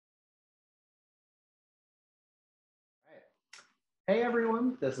Hey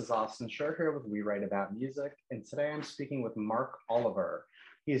everyone, this is Austin Schur here with We Write About Music, and today I'm speaking with Marc Oliver.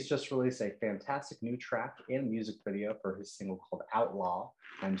 He has just released a fantastic new track and music video for his single called Outlaw.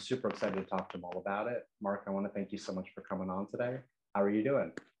 I'm super excited to talk to him all about it. Marc, I want to thank you so much for coming on today. How are you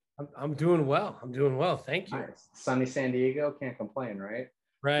doing? I'm doing well. I'm doing well. Thank you. Nice. Sunny San Diego, can't complain, right?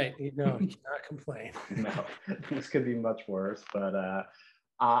 Right. No, cannot complain. No, this could be much worse, but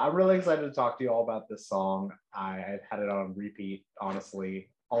I'm really excited to talk to you all about this song. I've had it on repeat, honestly,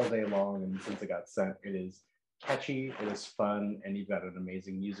 all day long, and since it got sent, it is catchy, it is fun, and you've got an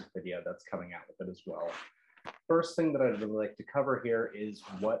amazing music video that's coming out with it as well. First thing that I'd really like to cover here is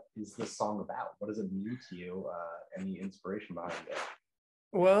what is this song about? What does it mean to you? Any inspiration behind it?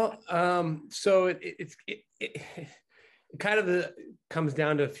 Well, so it kind of comes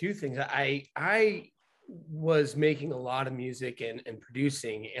down to a few things. I was making a lot of music and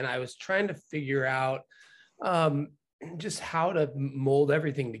producing, and I was trying to figure out just how to mold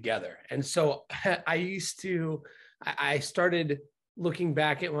everything together. And so I started looking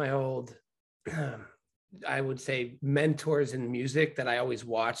back at my old, I would say, mentors in music that I always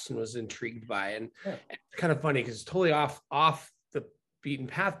watched and was intrigued by. And it's kind of funny because it's totally off the beaten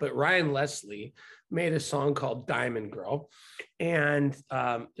path, but Ryan Leslie made a song called Diamond Girl. And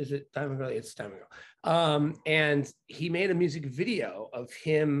is it Diamond Girl? It's Diamond Girl. And he made a music video of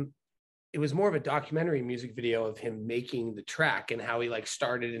him. It was more of a documentary music video of him making the track and how he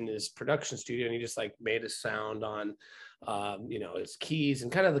started in his production studio, and he just made a sound on his keys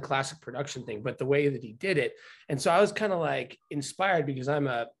and kind of the classic production thing, but the way that he did it. And so I was kind of inspired because I'm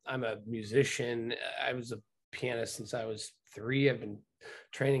a musician. I was a pianist since I was 3. I've been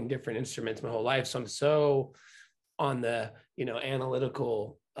training different instruments my whole life. So I'm so on the,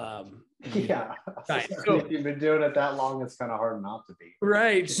 analytical yeah. Right. So, if you've been doing it that long, it's kind of hard not to be.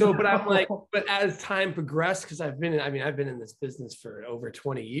 Right. So, but I'm but as time progressed, because I've been in this business for over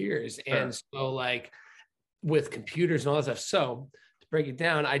 20 years. Sure. And so with computers and all that stuff. So to break it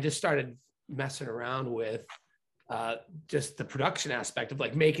down, I just started messing around with just the production aspect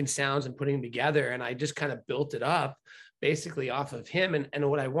of making sounds and putting them together. And I just kind of built it up basically off of him. And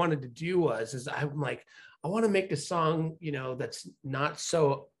what I wanted to do I want to make a song, that's not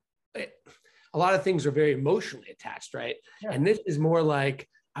so, a lot of things are very emotionally attached. Right. Yeah. And this is more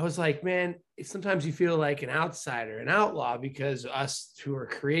I was man, sometimes you feel like an outsider, an outlaw, because us who are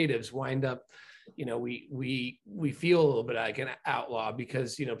creatives wind up, we feel a little bit like an outlaw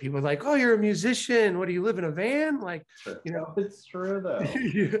because, people are oh, you're a musician. What do you live in a van? It's true though.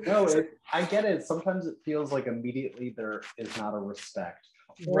 No, I get it. Sometimes it feels like immediately there is not a respect.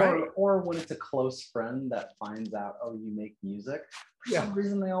 Or when it's a close friend that finds out, oh, you make music, for some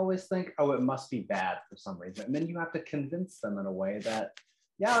reason they always think, oh, it must be bad for some reason. And then you have to convince them in a way that,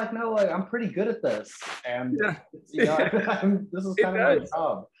 I'm pretty good at this. And, this is kind of my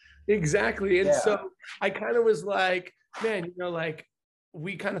job. Exactly. And so I kind of was man,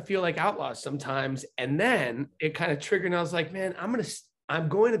 we kind of feel like outlaws sometimes. And then it kind of triggered. And I was man, I'm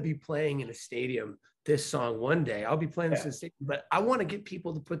going to be playing in a stadium this song one day. I'll be playing this in a stadium, but I want to get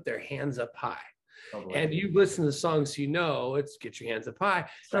people to put their hands up high. Totally. And you listen to the songs, it's Get Your Hands Up High.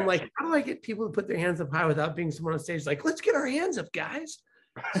 And I'm how do I get people to put their hands up high without being someone on stage let's get our hands up, guys.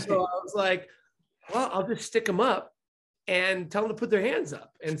 So I was well, I'll just stick them up and tell them to put their hands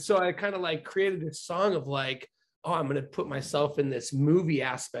up. And so I kind of created this song of oh, I'm going to put myself in this movie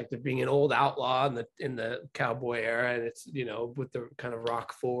aspect of being an old outlaw in the cowboy era. And it's, with the kind of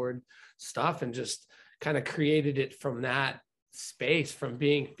rock forward stuff, and just kind of created it from that space, from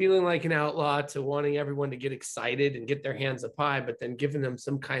feeling like an outlaw to wanting everyone to get excited and get their hands up high, but then giving them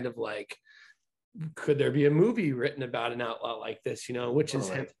some kind of could there be a movie written about an outlaw like this, which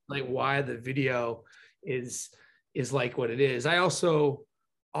is why the video is what it is. I also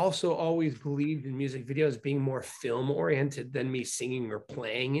always believed in music videos being more film oriented than me singing or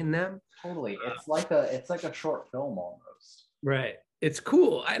playing in them. Totally. It's like a short film almost. Right. It's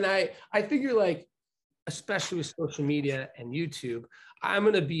cool. And I figure especially with social media and YouTube, I'm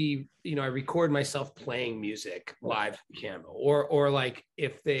going to be, I record myself playing music live to camera, or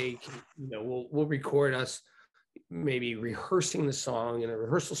if they, we'll record us maybe rehearsing the song in a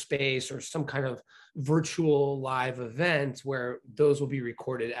rehearsal space or some kind of virtual live event where those will be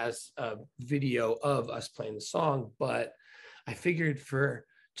recorded as a video of us playing the song. But I figured for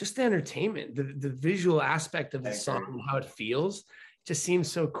just the entertainment, the visual aspect of the song and how it feels, it just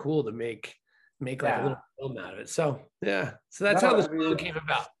seems so cool to make a little film out of it. So that's how this song came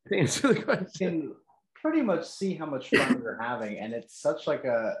about. To answer the question. You can pretty much see how much fun you're having, and it's such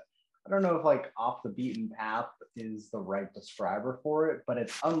I don't know if off the beaten path is the right describer for it, but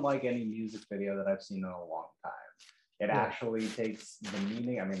it's unlike any music video that I've seen in a long time. It actually takes the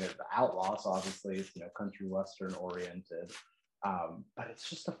meaning. I mean, the Outlaws obviously is, you know, country western oriented, but it's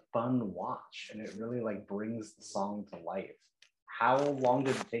just a fun watch, and it really like brings the song to life. How long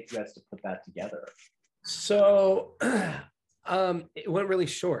did it take you guys to put that together? So it went really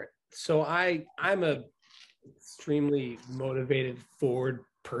short. So I'm a extremely motivated forward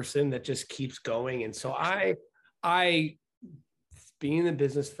person that just keeps going. And so I being in the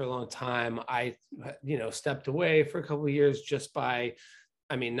business for a long time, I, you know, stepped away for a couple of years just by,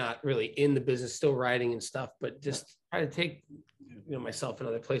 I mean, not really in the business, still writing and stuff, but just try to take, you know, myself in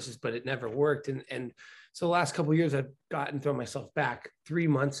other places, but it never worked. And so the last couple of years, I've thrown myself back. 2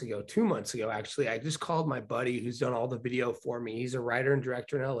 months ago, actually, I just called my buddy who's done all the video for me. He's a writer and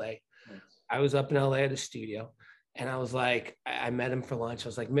director in LA. Nice. I was up in LA at a studio, and I was like, I met him for lunch. I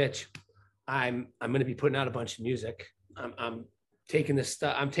was like, Mitch, I'm going to be putting out a bunch of music. I'm taking this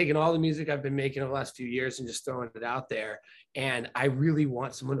stuff. I'm taking all the music I've been making over the last few years and just throwing it out there. And I really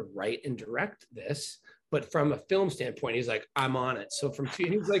want someone to write and direct this. But from a film standpoint, he's like, I'm on it. So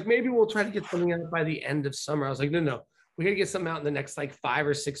he's like, maybe we'll try to get something out by the end of summer. I was like, no, we got to get something out in the next like 5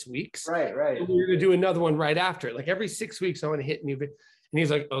 or 6 weeks. Right. And we're going to do another one right after. Like every 6 weeks, I want to hit new. And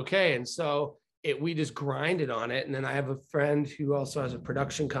he's like, okay. And so we just grinded on it. And then I have a friend who also has a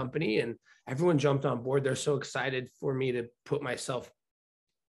production company, and everyone jumped on board. They're so excited for me to put myself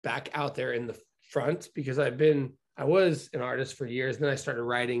back out there in the front, because I was an artist for years. And then I started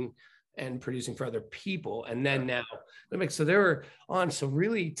writing and producing for other people. And then now, so they were on. So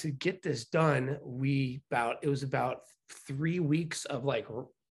really, to get this done, it was about 3 weeks of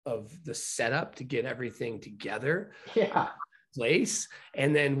the setup to get everything together. Yeah. Place.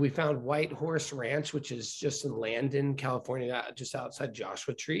 And then we found White Horse Ranch, which is just in Landon, California, just outside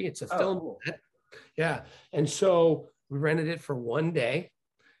Joshua Tree. It's a film. Cool. Yeah. And so we rented it for 1 day,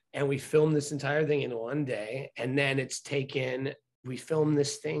 and we filmed this entire thing in 1 day. And then we filmed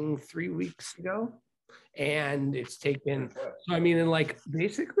this thing 3 weeks ago, and it's taken, so I mean, in like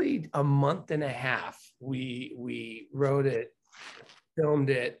basically a month and a half, we wrote it,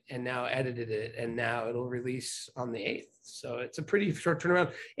 filmed it, and now edited it, and now it'll release on the 8th. So it's a pretty short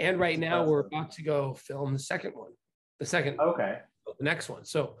turnaround. And right now we're about to go film the second one. The next one.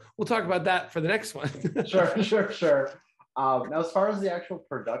 So we'll talk about that for the next one. Sure. Now, as far as the actual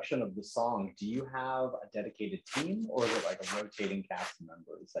production of the song, do you have a dedicated team, or is it like a rotating cast of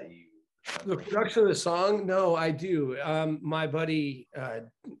members that you? The production of the song? No, I do. My buddy,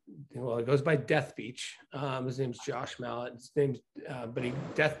 it goes by Death Beach. His name's Josh Mallet.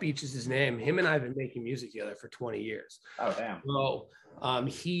 Death Beach is his name. Him and I have been making music together for 20 years. Oh, damn. So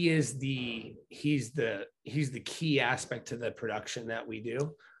he's the key aspect to the production that we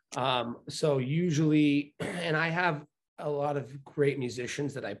do. So usually, and I have a lot of great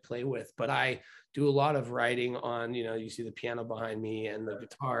musicians that I play with, but I do a lot of writing on, you see the piano behind me and the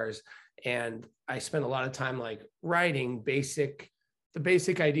guitars. And I spend a lot of time like writing the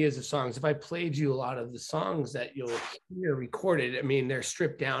basic ideas of songs. If I played you a lot of the songs that you'll hear recorded, I mean, they're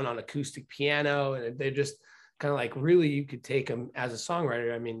stripped down on acoustic piano, and they're just kind of like, really, you could take them as a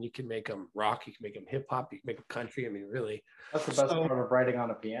songwriter. I mean, you can make them rock, you can make them hip hop, you can make them country. I mean, really. That's the best part of writing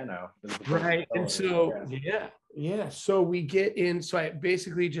on a piano. Right. And so, yeah. So we get in, so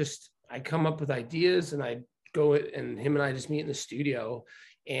I come up with ideas, and I go, and him and I just meet in the studio,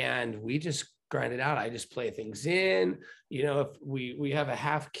 and we just grind it out. I just play things in, if we have a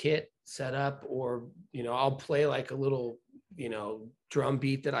half kit set up, or, I'll play like a little, drum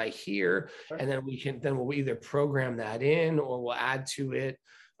beat that I hear, and then we'll either program that in or we'll add to it.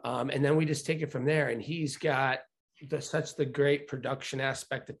 And then we just take it from there. And he's got such the great production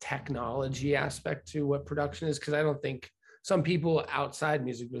aspect, the technology aspect to what production is. Cause I don't think some people outside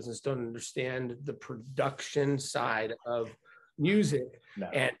music business don't understand the production side of music. No.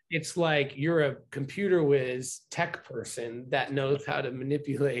 And it's like you're a computer whiz tech person that knows how to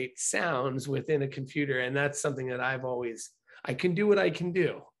manipulate sounds within a computer. And that's something that I can do what I can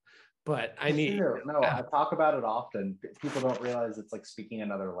do, but I talk about it often. People don't realize it's like speaking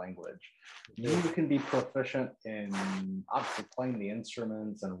another language. You can be proficient in obviously playing the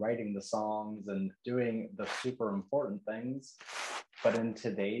instruments and writing the songs and doing the super important things. But in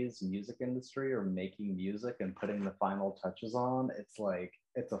today's music industry, or making music and putting the final touches on,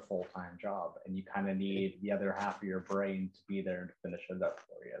 it's a full-time job, and you kind of need the other half of your brain to be there to finish it up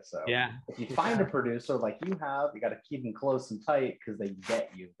for you. So if you find a producer like you have, you got to keep them close and tight, because they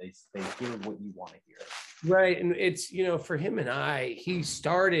get you. They hear what you want to hear. Right. And it's, for him and he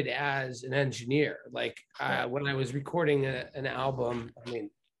started as an engineer. Like when I was recording an album, I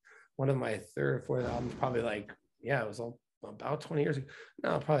mean, one of my third or fourth albums, probably it was about 20 years ago.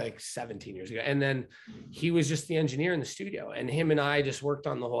 No, probably like 17 years ago. And then he was just the engineer in the studio, and him and I just worked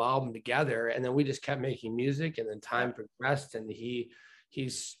on the whole album together. And then we just kept making music, and then time progressed, and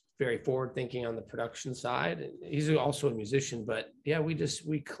he's very forward thinking on the production side. And he's also a musician, but yeah,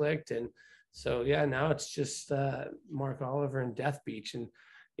 we clicked. And so, yeah, now it's just Marc Oliver and Death Beach. And,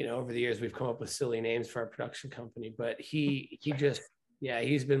 you know, over the years we've come up with silly names for our production company, but he just, yeah,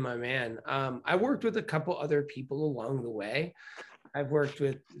 he's been my man. I worked with a couple other people along the way. I've worked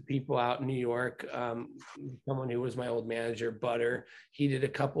with people out in New York. Someone who was my old manager, Butter. He did a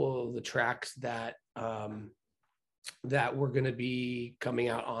couple of the tracks that that were going to be coming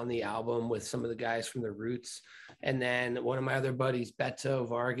out on the album with some of the guys from the Roots. And then one of my other buddies, Beto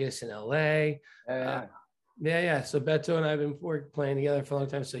Vargas in LA. Yeah. So Beto and I have been playing together for a long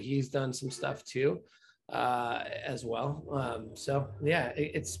time. So he's done some stuff too. As well. So yeah,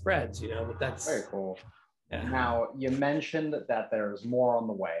 it spreads, you know, but that's very cool. Yeah. Now, you mentioned that there's more on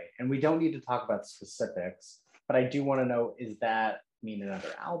the way, and we don't need to talk about specifics, but I do want to know, is that mean another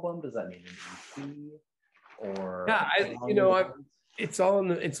album? Does that mean an EP? Or yeah, it's all in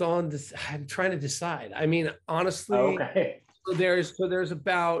this. I'm trying to decide. I mean, honestly, okay. So there's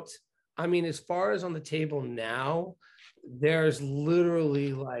about, I mean, as far as on the table now, there's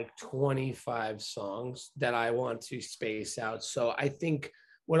literally like 25 songs that I want to space out. So I think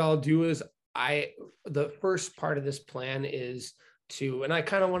what I'll do is the first part of this plan is to, and I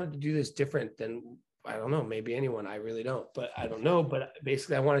kind of wanted to do this different than, I don't know, maybe anyone, I really don't, but I don't know. But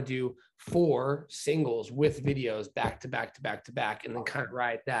basically I want to do 4 singles with videos back to back to back to back, and then kind of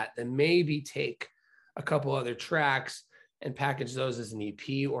ride that, then maybe take a couple other tracks and package those as an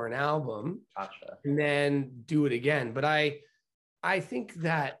EP or an album. Gotcha. And then do it again. But I think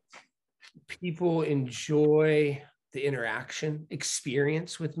that people enjoy the interaction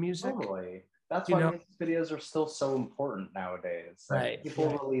experience with music. Totally. That's why music videos are still so important nowadays. Right.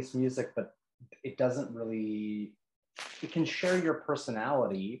 People release music, but it doesn't really, it can share your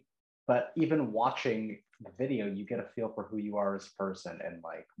personality, but even watching the video, you get a feel for who you are as a person and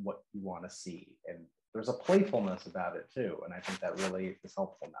like what you want to see. And there's a playfulness about it too. And I think that really is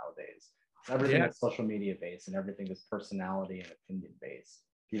helpful nowadays. Everything is social media based, and everything is personality and opinion based.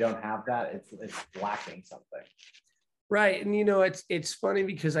 If you don't have that, it's lacking something. Right. And you know, it's funny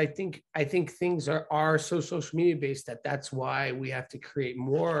because I think things are so social media based that's why we have to create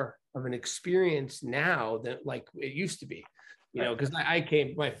more of an experience now than like it used to be. You know, because I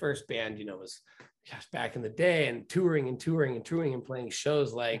came, my first band, you know, was back in the day, and touring and playing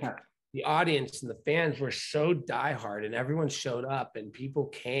shows, like the audience and the fans were so diehard, and everyone showed up and people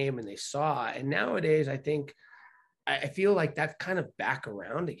came and they saw. And nowadays, I feel like that's kind of back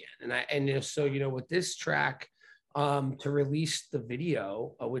around again. And you know, so, you know, with this track, to release the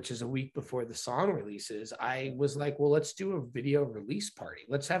video, which is a week before the song releases, I was like, well, let's do a video release party.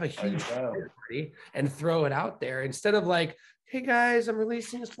 Let's have a huge party and throw it out there instead of like, hey guys, I'm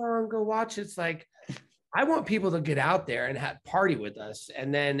releasing a song, go watch it. It's like, I want people to get out there and party with us,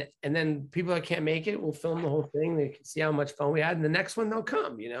 and then people that can't make it will film the whole thing. They can see how much fun we had, and the next one they'll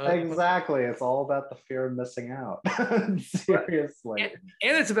come. You know, exactly. It's all about the fear of missing out. Seriously, and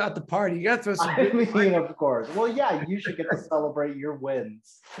it's about the party. You got to throw some. I mean, of course. Well, yeah, you should get to celebrate your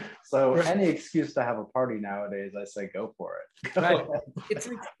wins. So any excuse to have a party nowadays, I say go for it. Right. It's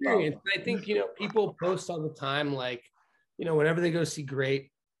an experience. I think, you know, people post all the time, like, you know, whenever they go see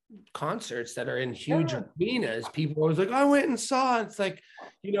great concerts that are in huge arenas, people are always like, I went and saw. It's like,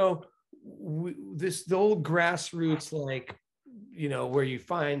 you know, the old grassroots, like, you know, where you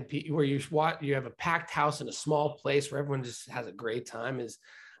have a packed house in a small place where everyone just has a great time, is,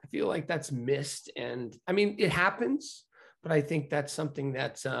 I feel like that's missed. And I mean, it happens, but I think that's something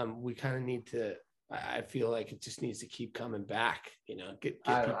that we kind of need to, I feel like it just needs to keep coming back, you know.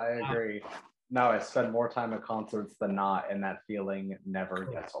 I agree. No, I spend more time at concerts than not, and that feeling never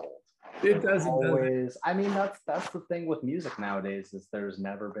gets old. It doesn't always. I mean, that's the thing with music nowadays, is there's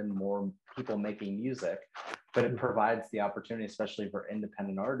never been more people making music, but it provides the opportunity, especially for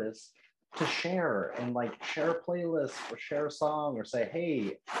independent artists, to share a playlist or share a song, or say,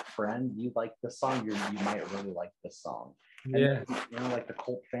 hey, friend, you like this song, you might really like this song. Yeah. And, you know, like the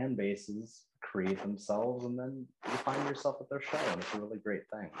cult fan bases create themselves, and then you find yourself at their show, and it's a really great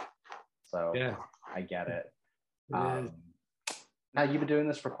thing. So yeah, I get it. Now, you've been doing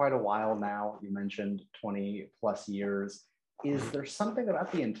this for quite a while now. You mentioned 20 plus years. Is there something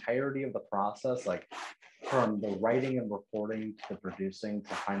about the entirety of the process, like from the writing and recording to the producing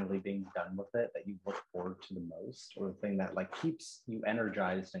to finally being done with it, that you look forward to the most, or the thing that like keeps you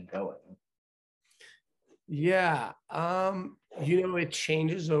energized and going? Yeah. You know, it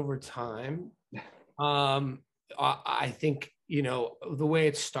changes over time. I think, you know, the way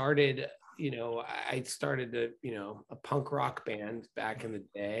it started, you know, I started a punk rock band back in the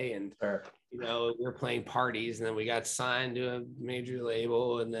day, and Sure. you know, we were playing parties, and then we got signed to a major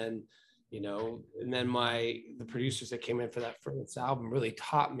label, and then, you know, and then the producers that came in for that first album really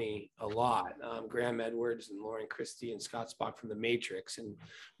taught me a lot. Graham Edwards and Lauren Christie and Scott Spock from The Matrix, and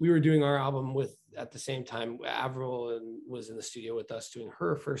we were doing our album with, at the same time, Avril and was in the studio with us doing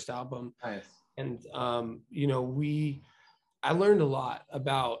her first album. Nice. And you know, I learned a lot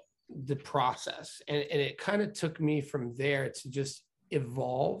about the process, and it kind of took me from there to just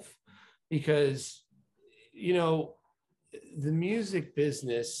evolve, because, you know, the music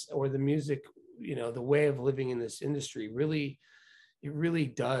business, or the music, you know, the way of living in this industry, really, it really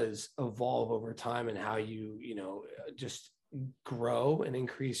does evolve over time, and how you know, just grow and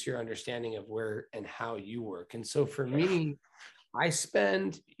increase your understanding of where and how you work. And so for me, I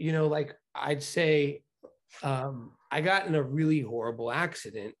spend, you know, like I'd say, I got in a really horrible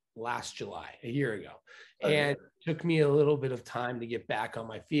accident last July, a year ago, and it took me a little bit of time to get back on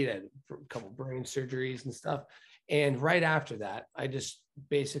my feet. I had a couple brain surgeries and stuff. And right after that, I just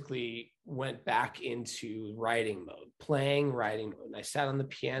basically went back into writing mode, playing writing mode. And I sat on the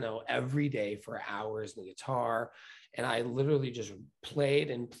piano every day for hours, and the guitar, and I literally just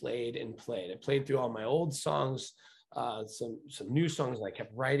played and played and played. I played through all my old songs, some new songs. I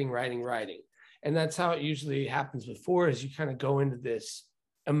kept writing. And that's how it usually happens before, is you kind of go into this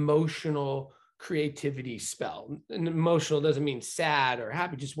emotional creativity spell. And emotional doesn't mean sad or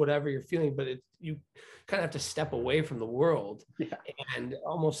happy, just whatever you're feeling, but you kind of have to step away from the world. Yeah. And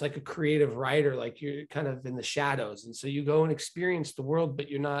almost like a creative writer, like you're kind of in the shadows. And so you go and experience the world, but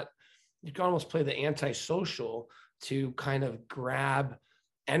you can almost play the antisocial to kind of grab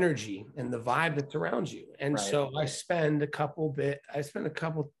energy and the vibe that's around you. And so I spent a couple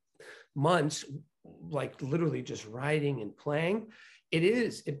months, like literally just writing and playing.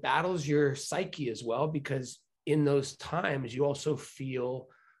 It battles your psyche as well, because in those times you also feel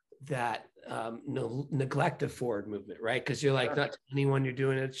that neglect of forward movement, right? Because you're like, not anyone you're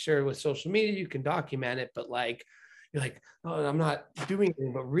doing it. Sure, with social media you can document it, but like you're like, oh, I'm not doing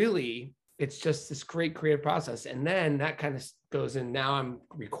anything. But really, it's just this great creative process. And then that kind of goes in. Now I'm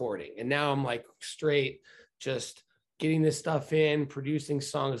recording, and now I'm like straight just getting this stuff in, producing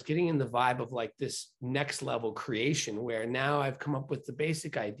songs, getting in the vibe of like this next level creation, where now I've come up with the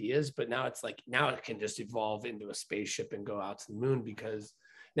basic ideas, but now it's like, now it can just evolve into a spaceship and go out to the moon, because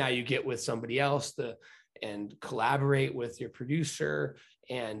now you get with somebody else and collaborate with your producer.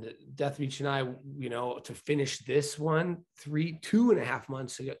 And Death Beach and I, you know, to finish this one 2.5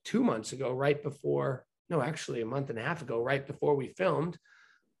 months ago, 2 months ago, right before, no, actually a month and a half ago, right before we filmed.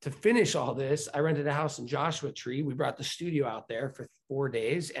 To finish all this, I rented a house in Joshua Tree. We brought the studio out there for 4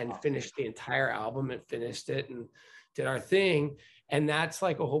 days and finished the entire album, and finished it and did our thing. And that's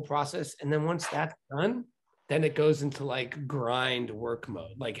like a whole process. And then once that's done, then it goes into like grind work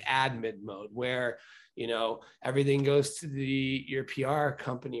mode, like admin mode, where, you know, everything goes to your PR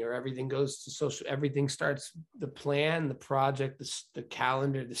company, or everything goes to social, everything starts, the plan, the project, the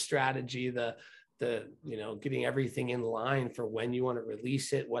calendar, the strategy, the you know, getting everything in line for when you want to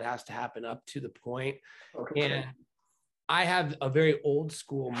release it, what has to happen up to the point. And I have a very old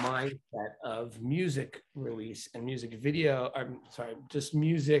school mindset of music release and music video, just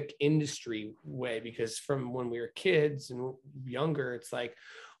music industry way, because from when we were kids and younger, it's like,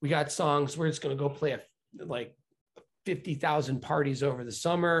 we got songs, we're just going to go play like 50,000 parties over the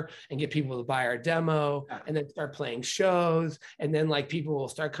summer and get people to buy our demo, and then start playing shows. And then like people will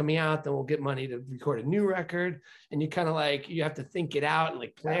start coming out, then we'll get money to record a new record. And you kind of like, you have to think it out and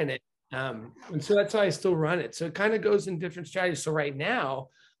like plan it. And so that's how I still run it. So it kind of goes in different strategies. So right now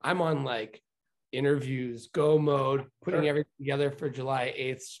I'm on like interviews, go mode, putting everything together for July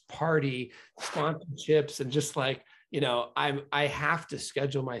 8th's party, sponsorships, and just like, you know, I have to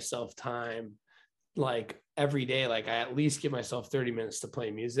schedule myself time like every day. Like I at least give myself 30 minutes to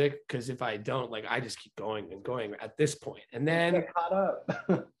play music, because if I don't, like I just keep going and going at this point. And then get caught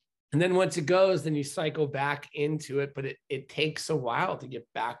up. and then once it goes, then you cycle back into it. But it takes a while to get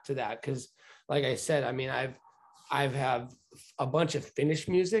back to that, because like I said, I mean, I've have a bunch of finished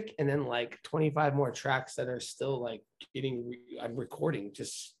music, and then like 25 more tracks that are still like I'm recording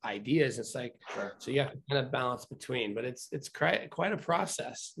just ideas. It's like, so you have to kind of balance between, but it's quite a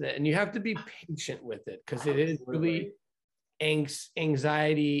process, and you have to be patient with it, because it is really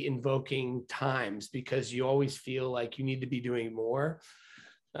anxiety invoking times, because you always feel like you need to be doing more.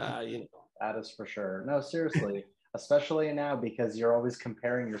 You know, that is for sure. No, seriously, especially now, because you're always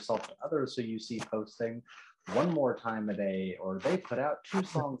comparing yourself to others. So you see posting one more time a day, or they put out 2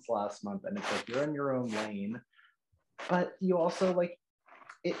 songs last month, and it's like you're in your own lane. but you also like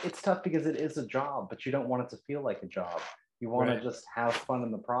it's tough because it is a job, but you don't want it to feel like a job. You want to just have fun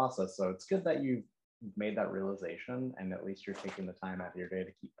in the process. So it's good that you've made that realization, and at least you're taking the time out of your day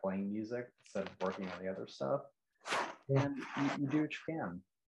to keep playing music instead of working on the other stuff. And you do what you can.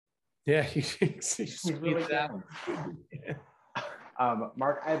 Yeah, you really can.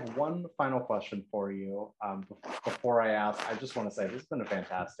 Marc, I have one final question for you. Before I ask, I just want to say this has been a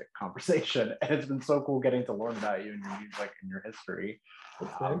fantastic conversation, and it's been so cool getting to learn about you and your music and your history.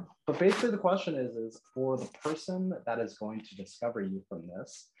 But basically, the question is for the person that is going to discover you from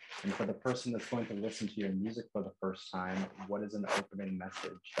this, and for the person that's going to listen to your music for the first time, what is an opening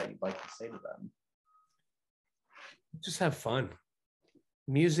message that you'd like to say to them? Just have fun.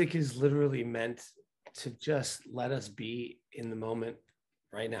 Music is literally meant to just let us be in the moment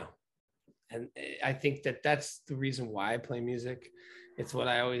right now. And I think that that's the reason why I play music. It's what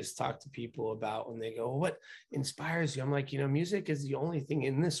I always talk to people about when they go, well, what inspires you? I'm like, music is the only thing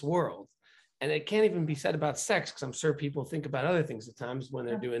in this world. And it can't even be said about sex, because I'm sure people think about other things at times when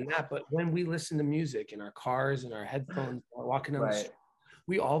they're doing that. But when we listen to music in our cars and our headphones, walking down the street,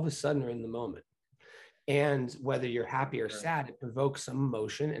 we all of a sudden are in the moment. And whether you're happy or sad, it provokes some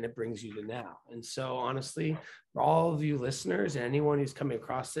emotion and it brings you to now. And so honestly, for all of you listeners and anyone who's coming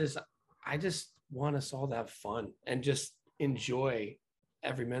across this, I just want us all to have fun and just enjoy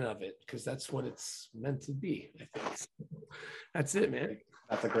every minute of it, because that's what it's meant to be, I think. That's it, man.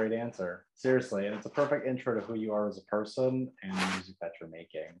 That's a great answer. Seriously. And it's a perfect intro to who you are as a person and the music that you're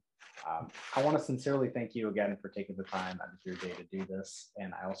making. I want to sincerely thank you again for taking the time out of your day to do this.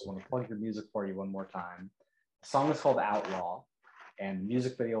 And I also want to plug your music for you one more time. The song is called Outlaw, and the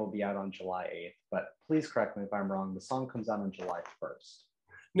music video will be out on July 8th. But please correct me if I'm wrong. The song comes out on July 1st.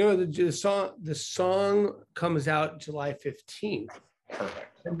 No, the song comes out July 15th.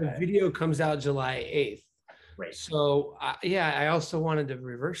 Perfect. And the video comes out July 8th. Right. So I also wanted to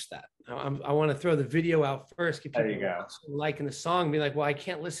reverse that. I want to throw the video out first. There you go. Liking the song, be like, well, I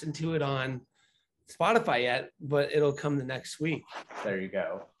can't listen to it on Spotify yet, but it'll come the next week. There you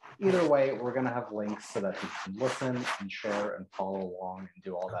go. Either way, we're going to have links so that you can listen and share and follow along and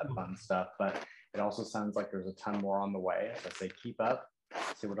do all that fun stuff. But it also sounds like there's a ton more on the way. As I say, keep up.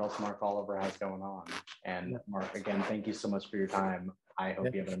 See what else Marc Oliver has going on. And Marc, again, thank you so much for your time. I hope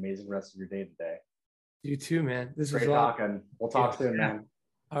you have an amazing rest of your day today. You too, man. This was great talking. We'll talk soon, man.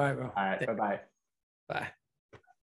 All right, bro. All right. Bye-bye. Bye.